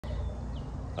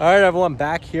All right, everyone,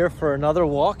 back here for another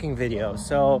walking video.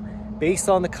 So based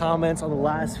on the comments on the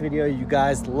last video, you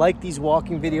guys like these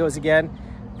walking videos again.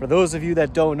 For those of you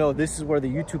that don't know, this is where the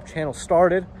YouTube channel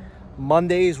started.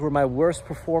 Mondays were my worst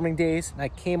performing days, and I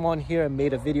came on here and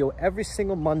made a video every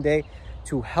single Monday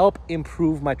to help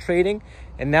improve my trading.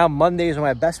 And now Mondays are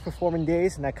my best performing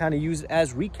days, and I kind of use it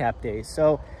as recap days.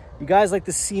 So you guys like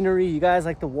the scenery, you guys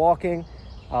like the walking.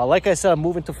 Like I said, I'm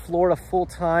moving to Florida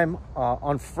full-time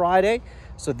on Friday.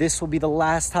 So this will be the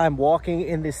last time walking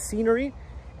in this scenery,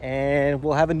 and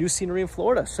we'll have a new scenery in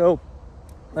Florida. So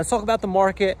let's talk about the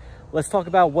market. Let's talk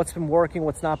about what's been working,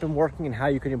 what's not been working, and how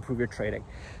you can improve your trading.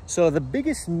 So the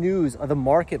biggest news of the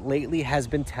market lately has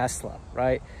been Tesla,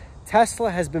 right?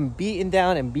 Tesla has been beaten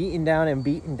down and beaten down and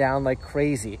beaten down like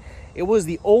crazy. It was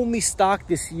the only stock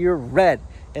this year red.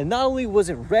 And not only was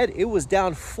it red, it was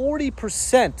down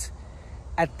 40%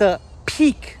 at the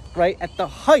peak, right? At the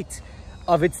height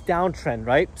of its downtrend,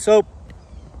 right? So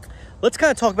let's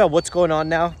kind of talk about what's going on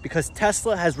now, because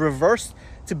Tesla has reversed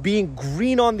to being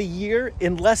green on the year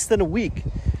in less than a week.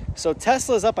 So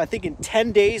Tesla is up, I think in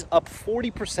 10 days, up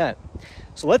 40%.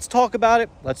 So let's talk about it.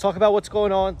 Let's talk about what's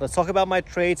going on. Let's talk about my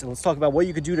trades, and let's talk about what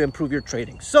you could do to improve your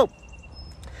trading. So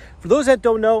for those that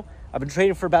don't know, I've been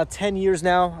trading for about 10 years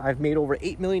now. I've made over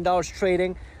 $8 million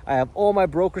trading. I have all my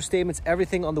broker statements,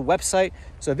 everything on the website.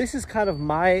 So this is kind of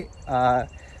my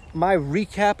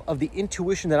recap of the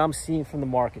intuition that I'm seeing from the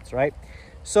markets, right?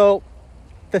 So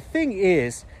the thing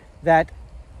is that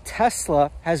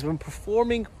Tesla has been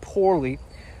performing poorly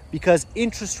because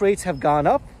interest rates have gone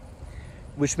up,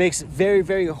 which makes it very,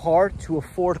 very hard to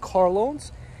afford car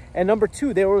loans. And number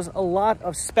two, there was a lot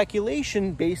of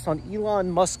speculation based on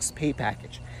Elon Musk's pay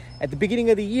package. At the beginning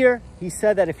of the year, he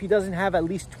said that if he doesn't have at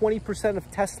least 20% of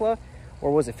Tesla,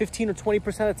 or was it 15 or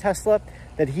 20% of Tesla,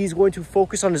 that he's going to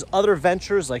focus on his other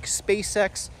ventures like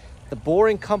SpaceX, the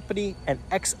Boring Company, and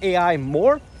XAI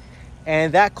more.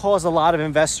 And that caused a lot of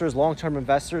investors, long-term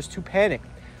investors, to panic.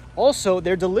 Also,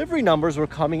 their delivery numbers were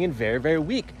coming in very, very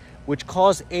weak, which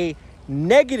caused a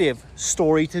negative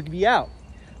story to be out.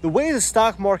 The way the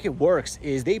stock market works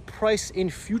is they price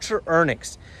in future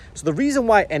earnings. So the reason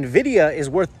why Nvidia is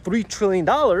worth $3 trillion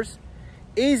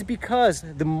is because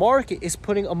the market is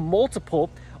putting a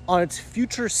multiple on its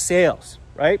future sales,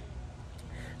 right?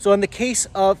 So in the case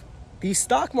of these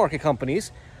stock market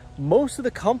companies, most of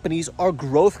the companies are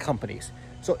growth companies.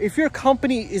 So if your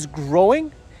company is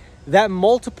growing, that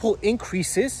multiple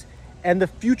increases and the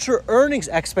future earnings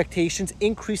expectations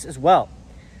increase as well.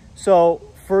 So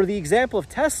for the example of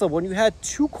Tesla, when you had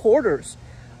 2 quarters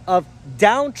of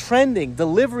downtrending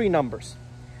delivery numbers,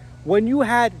 when you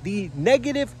had the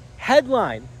negative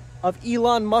headline of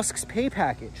Elon Musk's pay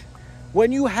package,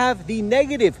 when you have the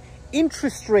negative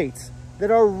interest rates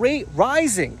that are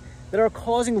rising, that are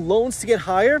causing loans to get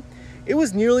higher, it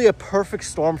was nearly a perfect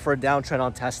storm for a downtrend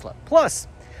on Tesla. Plus,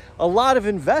 a lot of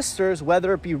investors,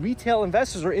 whether it be retail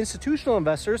investors or institutional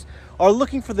investors, are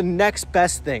looking for the next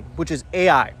best thing, which is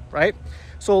AI, right?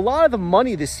 So a lot of the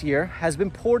money this year has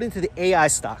been poured into the AI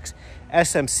stocks,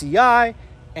 SMCI,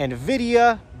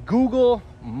 Nvidia, Google,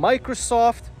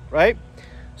 Microsoft, right?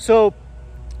 So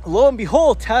lo and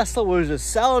behold, Tesla was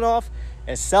just selling off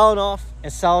and selling off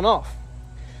and selling off.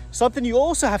 Something you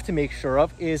also have to make sure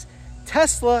of is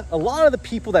Tesla, a lot of the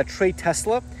people that trade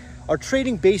Tesla are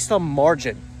trading based on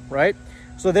margin, right?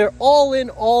 So they're all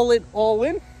in,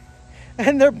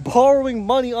 and they're borrowing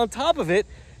money on top of it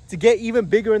to get even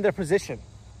bigger in their position.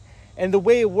 And the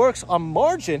way it works on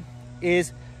margin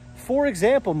is, for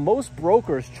example, most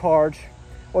brokers charge,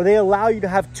 or they allow you to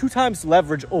have 2 times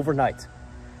leverage overnight.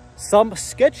 Some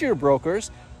sketchier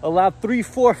brokers allow 3,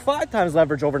 4, 5 times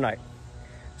leverage overnight.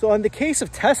 So in the case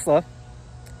of Tesla,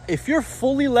 if you're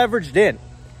fully leveraged in,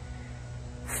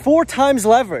 4 times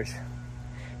leverage,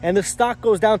 and the stock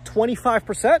goes down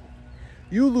 25%,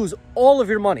 you lose all of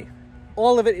your money.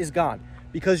 All of it is gone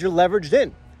because you're leveraged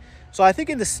in. So I think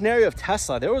in the scenario of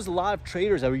Tesla, there was a lot of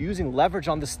traders that were using leverage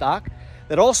on the stock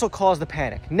that also caused the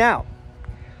panic. Now,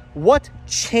 what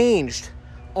changed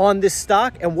on this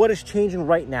stock and what is changing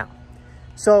right now?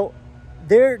 So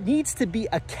there needs to be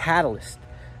a catalyst.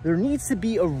 There needs to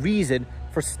be a reason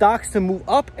for stocks to move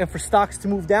up and for stocks to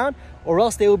move down, or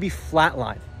else they will be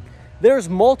flatlined. There's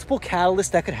multiple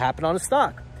catalysts that could happen on a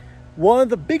stock. One of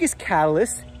the biggest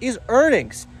catalysts is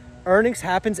earnings. Earnings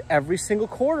happens every single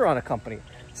quarter on a company.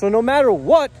 So no matter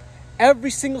what, every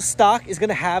single stock is going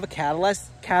to have a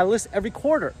catalyst every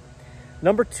quarter.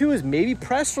 Number 2 is maybe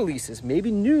press releases,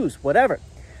 maybe news, whatever.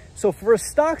 So for a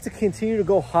stock to continue to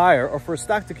go higher or for a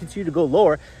stock to continue to go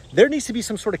lower, there needs to be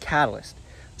some sort of catalyst.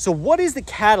 So what is the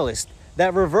catalyst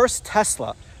that reversed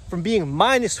Tesla from being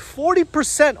minus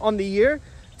 40% on the year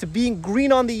to being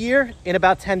green on the year in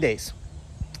about 10 days.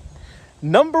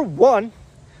 Number one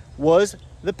was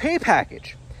the pay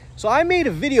package. So I made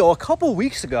a video a couple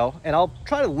weeks ago, and I'll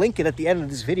try to link it at the end of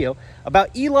this video,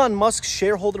 about Elon Musk's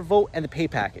shareholder vote and the pay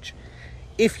package.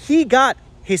 If he got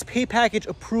his pay package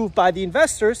approved by the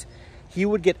investors, he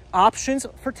would get options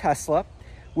for Tesla,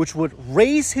 which would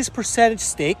raise his percentage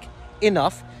stake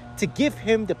enough to give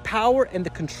him the power and the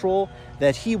control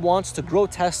that he wants to grow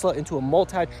Tesla into a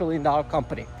multi-trillion-dollar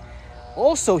company.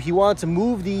 Also, he wanted to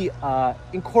move the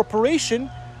incorporation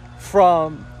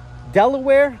from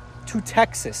Delaware to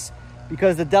Texas,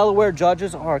 because the Delaware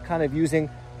judges are kind of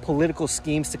using political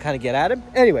schemes to kind of get at him.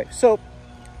 Anyway, so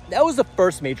that was the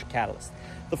first major catalyst.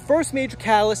 The first major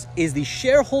catalyst is the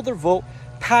shareholder vote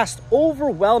passed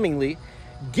overwhelmingly,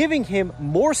 giving him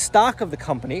more stock of the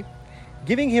company,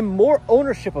 giving him more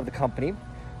ownership of the company,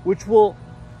 which will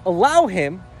allow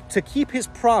him to keep his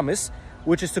promise,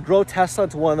 which is to grow Tesla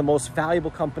into one of the most valuable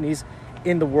companies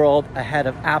in the world, ahead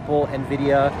of Apple,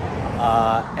 Nvidia,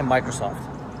 and Microsoft.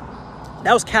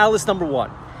 That was catalyst number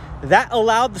one. That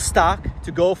allowed the stock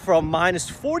to go from minus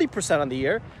 40% on the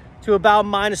year to about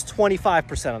minus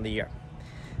 25% on the year.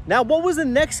 Now, what was the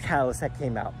next catalyst that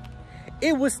came out?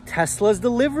 It was Tesla's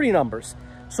delivery numbers.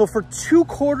 So for 2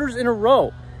 quarters in a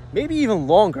row, maybe even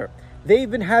longer, they've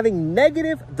been having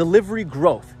negative delivery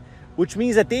growth, which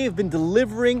means that they've been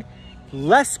delivering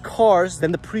less cars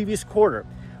than the previous quarter,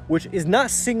 which is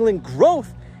not signaling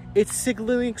growth, it's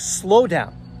signaling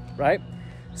slowdown, right?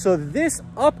 So this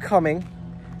upcoming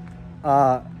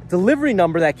delivery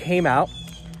number that came out,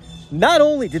 not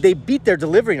only did they beat their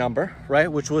delivery number, right,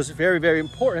 which was very, very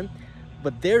important,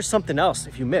 but there's something else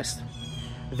if you missed.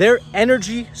 Their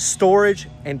energy storage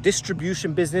and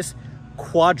distribution business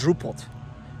quadrupled,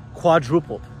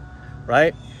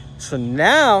 right? So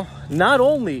now, not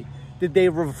only did they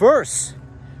reverse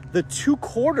the 2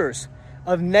 quarters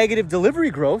of negative delivery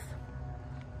growth,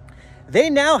 they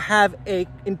now have an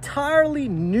entirely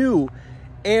new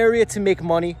area to make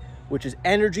money, which is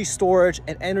energy storage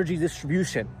and energy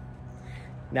distribution.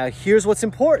 Now, here's what's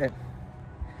important.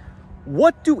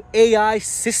 What do AI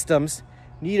systems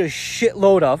need a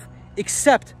shitload of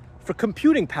except for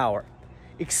computing power,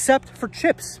 except for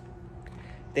chips?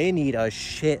 They need a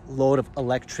shitload of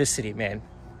electricity, man.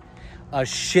 A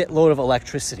shitload of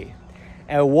electricity.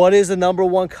 And what is the number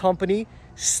one company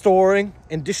storing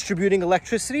and distributing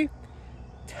electricity?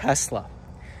 Tesla.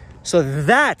 So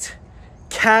that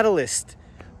catalyst,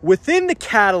 within the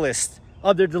catalyst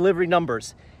of their delivery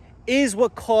numbers, is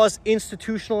what caused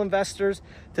institutional investors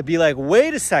to be like,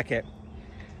 wait a second,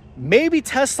 maybe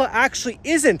Tesla actually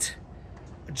isn't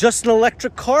just an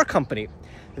electric car company.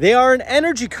 They are an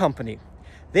energy company.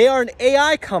 They are an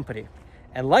AI company.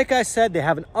 And like I said, they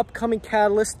have an upcoming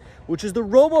catalyst, which is the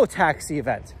robo-taxi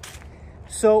event.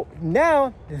 So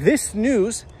now this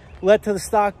news led to the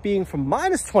stock being from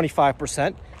minus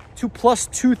 25% to plus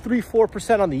 2, 3,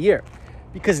 4% on the year.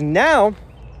 Because now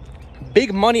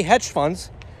big money hedge funds,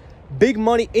 big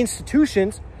money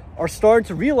institutions are starting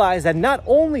to realize that not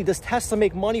only does Tesla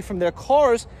make money from their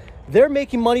cars, they're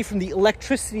making money from the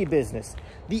electricity business,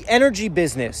 the energy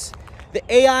business, the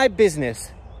AI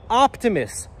business,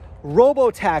 Optimus,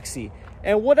 robo-taxi,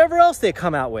 and whatever else they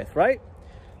come out with, right?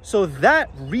 So that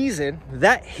reason,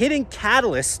 that hidden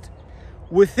catalyst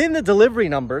within the delivery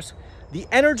numbers, the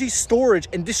energy storage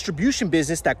and distribution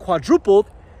business that quadrupled,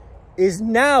 is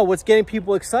now what's getting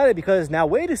people excited, because now,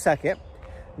 wait a second,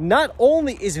 not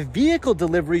only is vehicle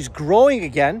deliveries growing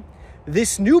again,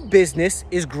 this new business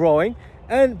is growing.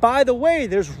 And by the way,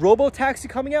 there's robo-taxi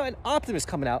coming out and Optimus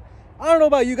coming out. I don't know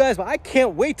about you guys, but I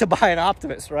can't wait to buy an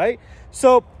Optimus, right?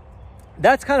 So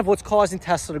that's kind of what's causing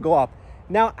Tesla to go up.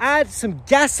 Now, add some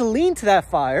gasoline to that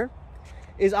fire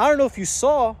is, I don't know if you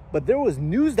saw, but there was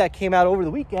news that came out over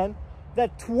the weekend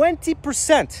that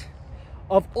 20%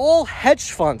 of all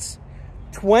hedge funds,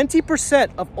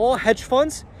 20% of all hedge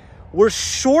funds were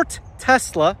short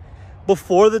Tesla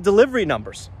before the delivery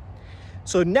numbers.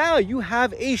 So now you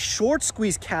have a short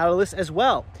squeeze catalyst as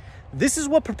well. This is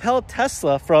what propelled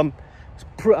Tesla from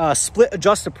split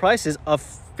adjusted prices of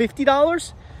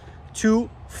 $50 to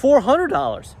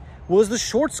 $400 was the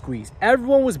short squeeze.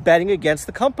 Everyone was betting against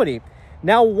the company.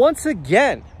 Now, once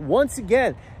again,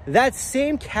 that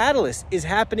same catalyst is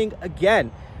happening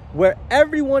again, where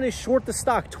everyone is short the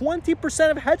stock.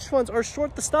 20% of hedge funds are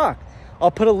short the stock.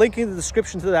 I'll put a link in the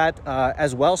description to that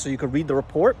as well, so you can read the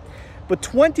report. But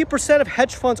 20% of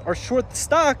hedge funds are short the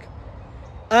stock,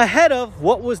 ahead of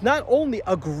what was not only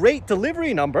a great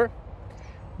delivery number,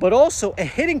 but also a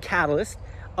hidden catalyst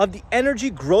of the energy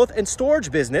growth and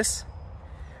storage business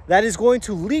that is going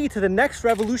to lead to the next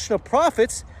revolution of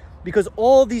profits, because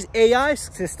all these AI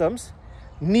systems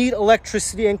need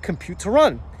electricity and compute to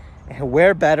run. And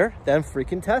where better than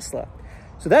freaking Tesla?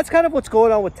 So that's kind of what's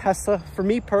going on with Tesla. For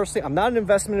me personally, I'm not an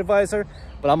investment advisor,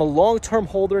 but I'm a long-term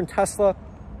holder in Tesla.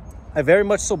 I very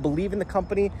much so believe in the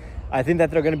company. I think that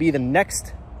they're going to be the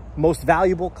next most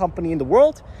valuable company in the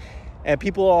world. And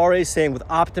people are already saying with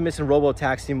Optimus and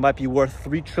Robotaxi, it might be worth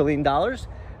 $3 trillion,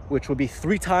 which would be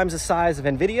 3 times the size of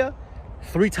NVIDIA,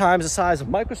 3 times the size of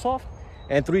Microsoft,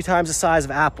 and 3 times the size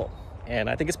of Apple. And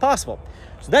I think it's possible.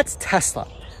 So that's Tesla.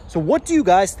 So what do you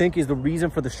guys think is the reason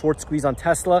for the short squeeze on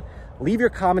Tesla? Leave your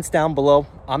comments down below.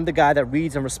 I'm the guy that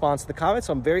reads and responds to the comments,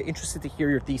 so I'm very interested to hear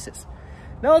your thesis.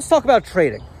 Now let's talk about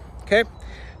trading, okay?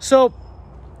 So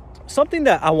something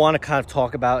that I want to kind of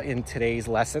talk about in today's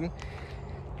lesson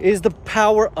is the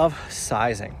power of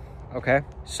sizing, okay?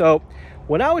 So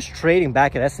when I was trading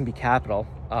back at S&P Capital,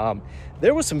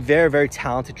 there was some very, very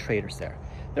talented traders there.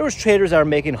 There was traders that are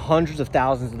making hundreds of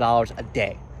thousands of dollars a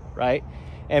day, right?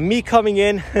 And me coming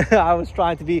in, I was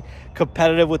trying to be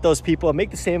competitive with those people and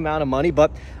make the same amount of money,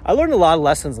 but I learned a lot of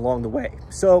lessons along the way.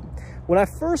 So when I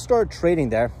first started trading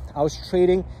there, I was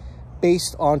trading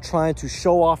based on trying to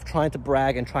show off, trying to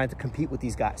brag, and trying to compete with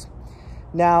these guys.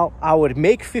 Now, I would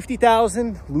make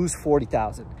 50,000, lose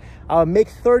 40,000. I would make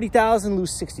 30,000,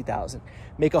 lose 60,000.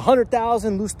 Make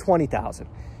 100,000, lose 20,000.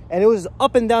 And it was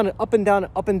up and down and up and down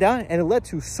and up and down. And it led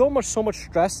to so much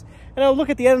stress. And I would look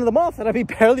at the end of the month and I'd be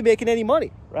barely making any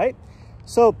money, right?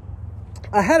 So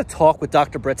I had a talk with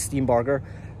Dr. Brett Steenbarger,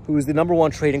 who is the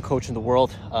 #1 trading coach in the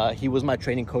world. He was my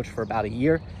trading coach for about a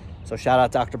year. So shout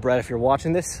out Dr. Brett if you're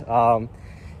watching this. And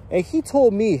he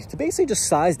told me to basically just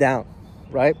size down,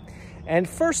 right? And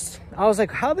first I was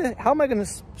like, how am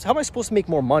I supposed to make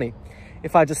more money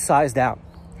if I just size down?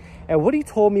 And what he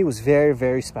told me was very,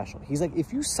 very special. He's like,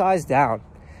 if you size down,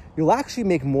 you'll actually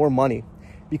make more money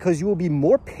because you will be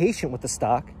more patient with the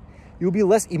stock. You'll be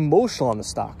less emotional on the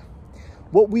stock.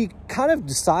 What we kind of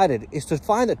decided is to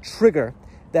find a trigger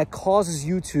that causes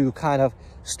you to kind of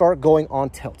start going on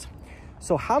tilt.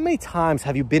 So how many times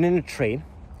have you been in a trade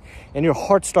and your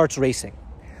heart starts racing?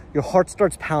 Your heart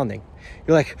starts pounding.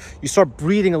 You're like, you start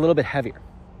breathing a little bit heavier.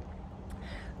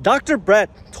 Dr. Brett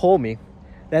told me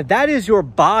that is your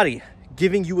body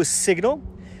giving you a signal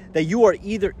that you are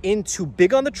either in too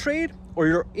big on the trade or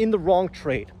you're in the wrong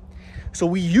trade. So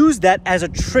we use that as a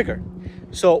trigger.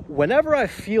 So whenever I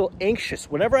feel anxious,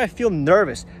 whenever I feel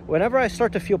nervous, whenever I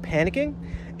start to feel panicking,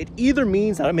 it either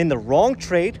means that I'm in the wrong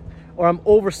trade or I'm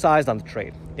oversized on the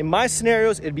trade. In my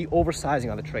scenarios, it'd be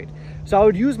oversizing on the trade. So I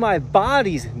would use my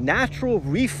body's natural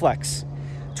reflex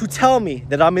to tell me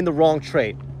that I'm in the wrong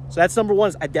trade. So that's #1,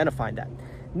 is identifying that.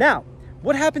 Now,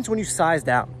 what happens when you size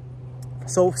down?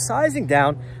 So sizing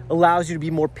down allows you to be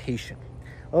more patient.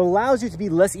 It allows you to be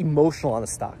less emotional on the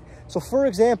stock. So for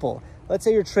example, let's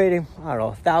say you're trading, I don't know,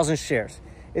 1,000 shares.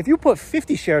 If you put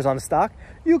 50 shares on the stock,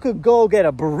 you could go get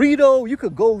a burrito, you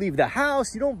could go leave the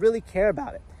house, you don't really care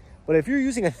about it. But if you're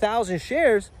using 1,000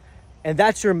 shares and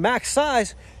that's your max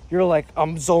size, you're like,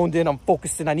 I'm zoned in, I'm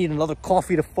focused in, I need another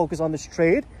coffee to focus on this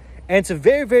trade. And it's a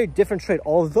very, very different trade.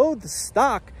 Although the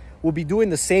stock will be doing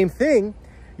the same thing,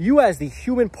 you as the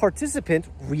human participant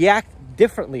react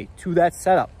differently to that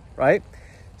setup, right?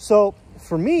 So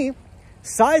for me,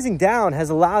 sizing down has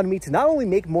allowed me to not only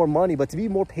make more money, but to be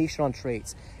more patient on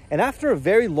trades. And after a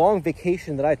very long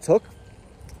vacation that I took,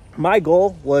 my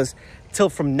goal was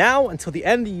from now until the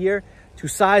end of the year to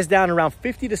size down around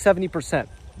 50 to 70%.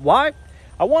 Why?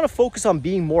 I want to focus on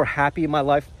being more happy in my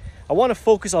life. I want to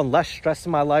focus on less stress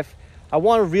in my life. I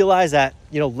want to realize that,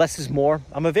 less is more.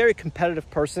 I'm a very competitive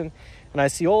person, and I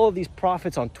see all of these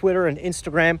profits on Twitter and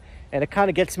Instagram, and it kind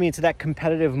of gets me into that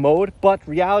competitive mode. But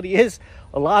reality is,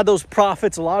 a lot of those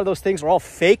profits, a lot of those things are all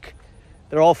fake.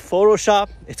 They're all Photoshop.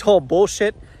 It's all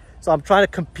bullshit. So I'm trying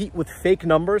to compete with fake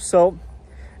numbers. So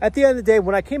at the end of the day,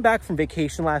 when I came back from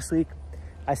vacation last week,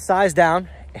 I sized down,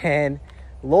 and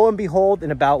lo and behold, in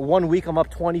about 1 week, I'm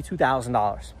up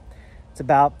 $22,000. It's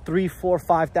about $3,000,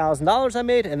 $4,000, $5,000 I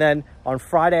made. And then on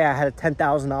Friday, I had a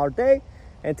 $10,000 day.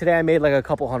 And today I made like a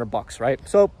couple $100, right?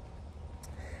 So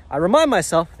I remind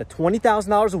myself that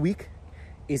 $20,000 a week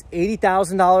is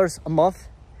 $80,000 a month,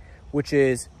 which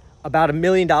is about $1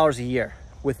 million a year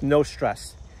with no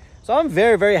stress. So I'm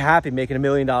very, very happy making $1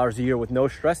 million a year with no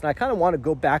stress. And I kind of want to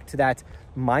go back to that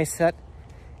mindset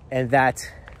and that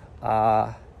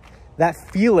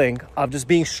feeling of just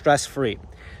being stress-free.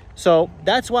 So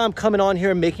that's why I'm coming on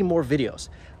here and making more videos.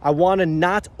 I want to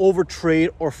not overtrade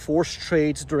or force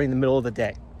trades during the middle of the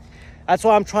day. That's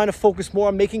why I'm trying to focus more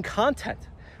on making content,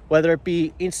 whether it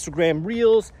be Instagram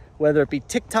Reels, whether it be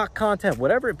TikTok content,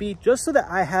 whatever it be, just so that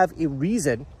I have a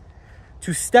reason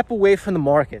to step away from the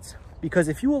markets. Because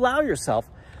if you allow yourself,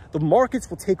 the markets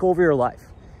will take over your life.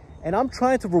 And I'm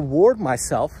trying to reward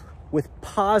myself with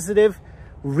positive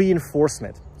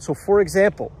reinforcement. So for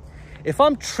example, if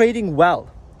I'm trading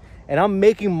well and I'm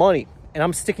making money and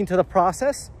I'm sticking to the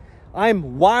process,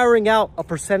 I'm wiring out a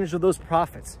percentage of those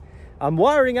profits. I'm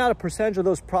wiring out a percentage of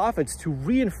those profits to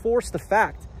reinforce the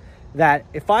fact that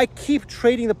if I keep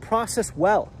trading the process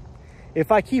well, if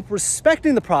I keep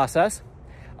respecting the process,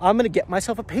 I'm gonna get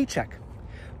myself a paycheck.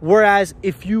 Whereas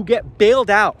if you get bailed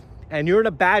out and you're in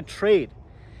a bad trade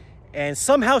and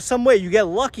somehow, some way you get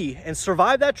lucky and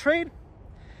survive that trade,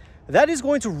 that is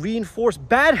going to reinforce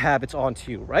bad habits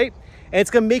onto you, right? And it's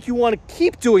gonna make you wanna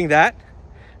keep doing that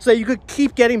so that you could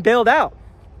keep getting bailed out.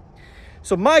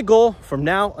 So my goal from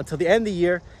now until the end of the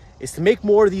year is to make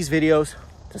more of these videos,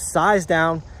 to size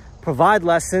down, provide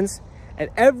lessons,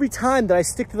 and every time that I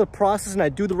stick to the process and I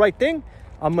do the right thing,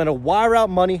 I'm gonna wire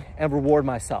out money and reward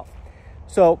myself.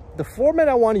 So the format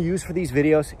I wanna use for these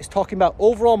videos is talking about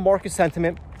overall market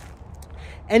sentiment,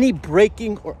 any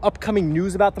breaking or upcoming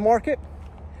news about the market,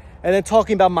 and then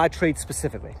talking about my trade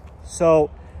specifically. So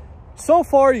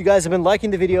far you guys have been liking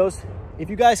the videos. If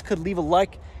you guys could leave a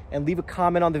like and leave a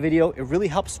comment on the video, it really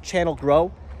helps the channel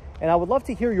grow. And I would love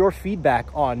to hear your feedback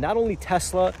on not only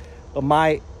Tesla, but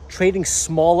my trading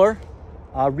smaller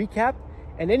recap,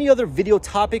 and any other video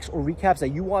topics or recaps that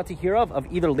you want to hear of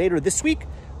either later this week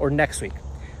or next week.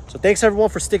 So thanks everyone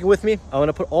for sticking with me. I'm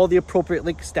gonna put all the appropriate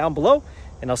links down below,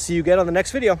 and I'll see you again on the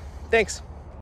next video. Thanks.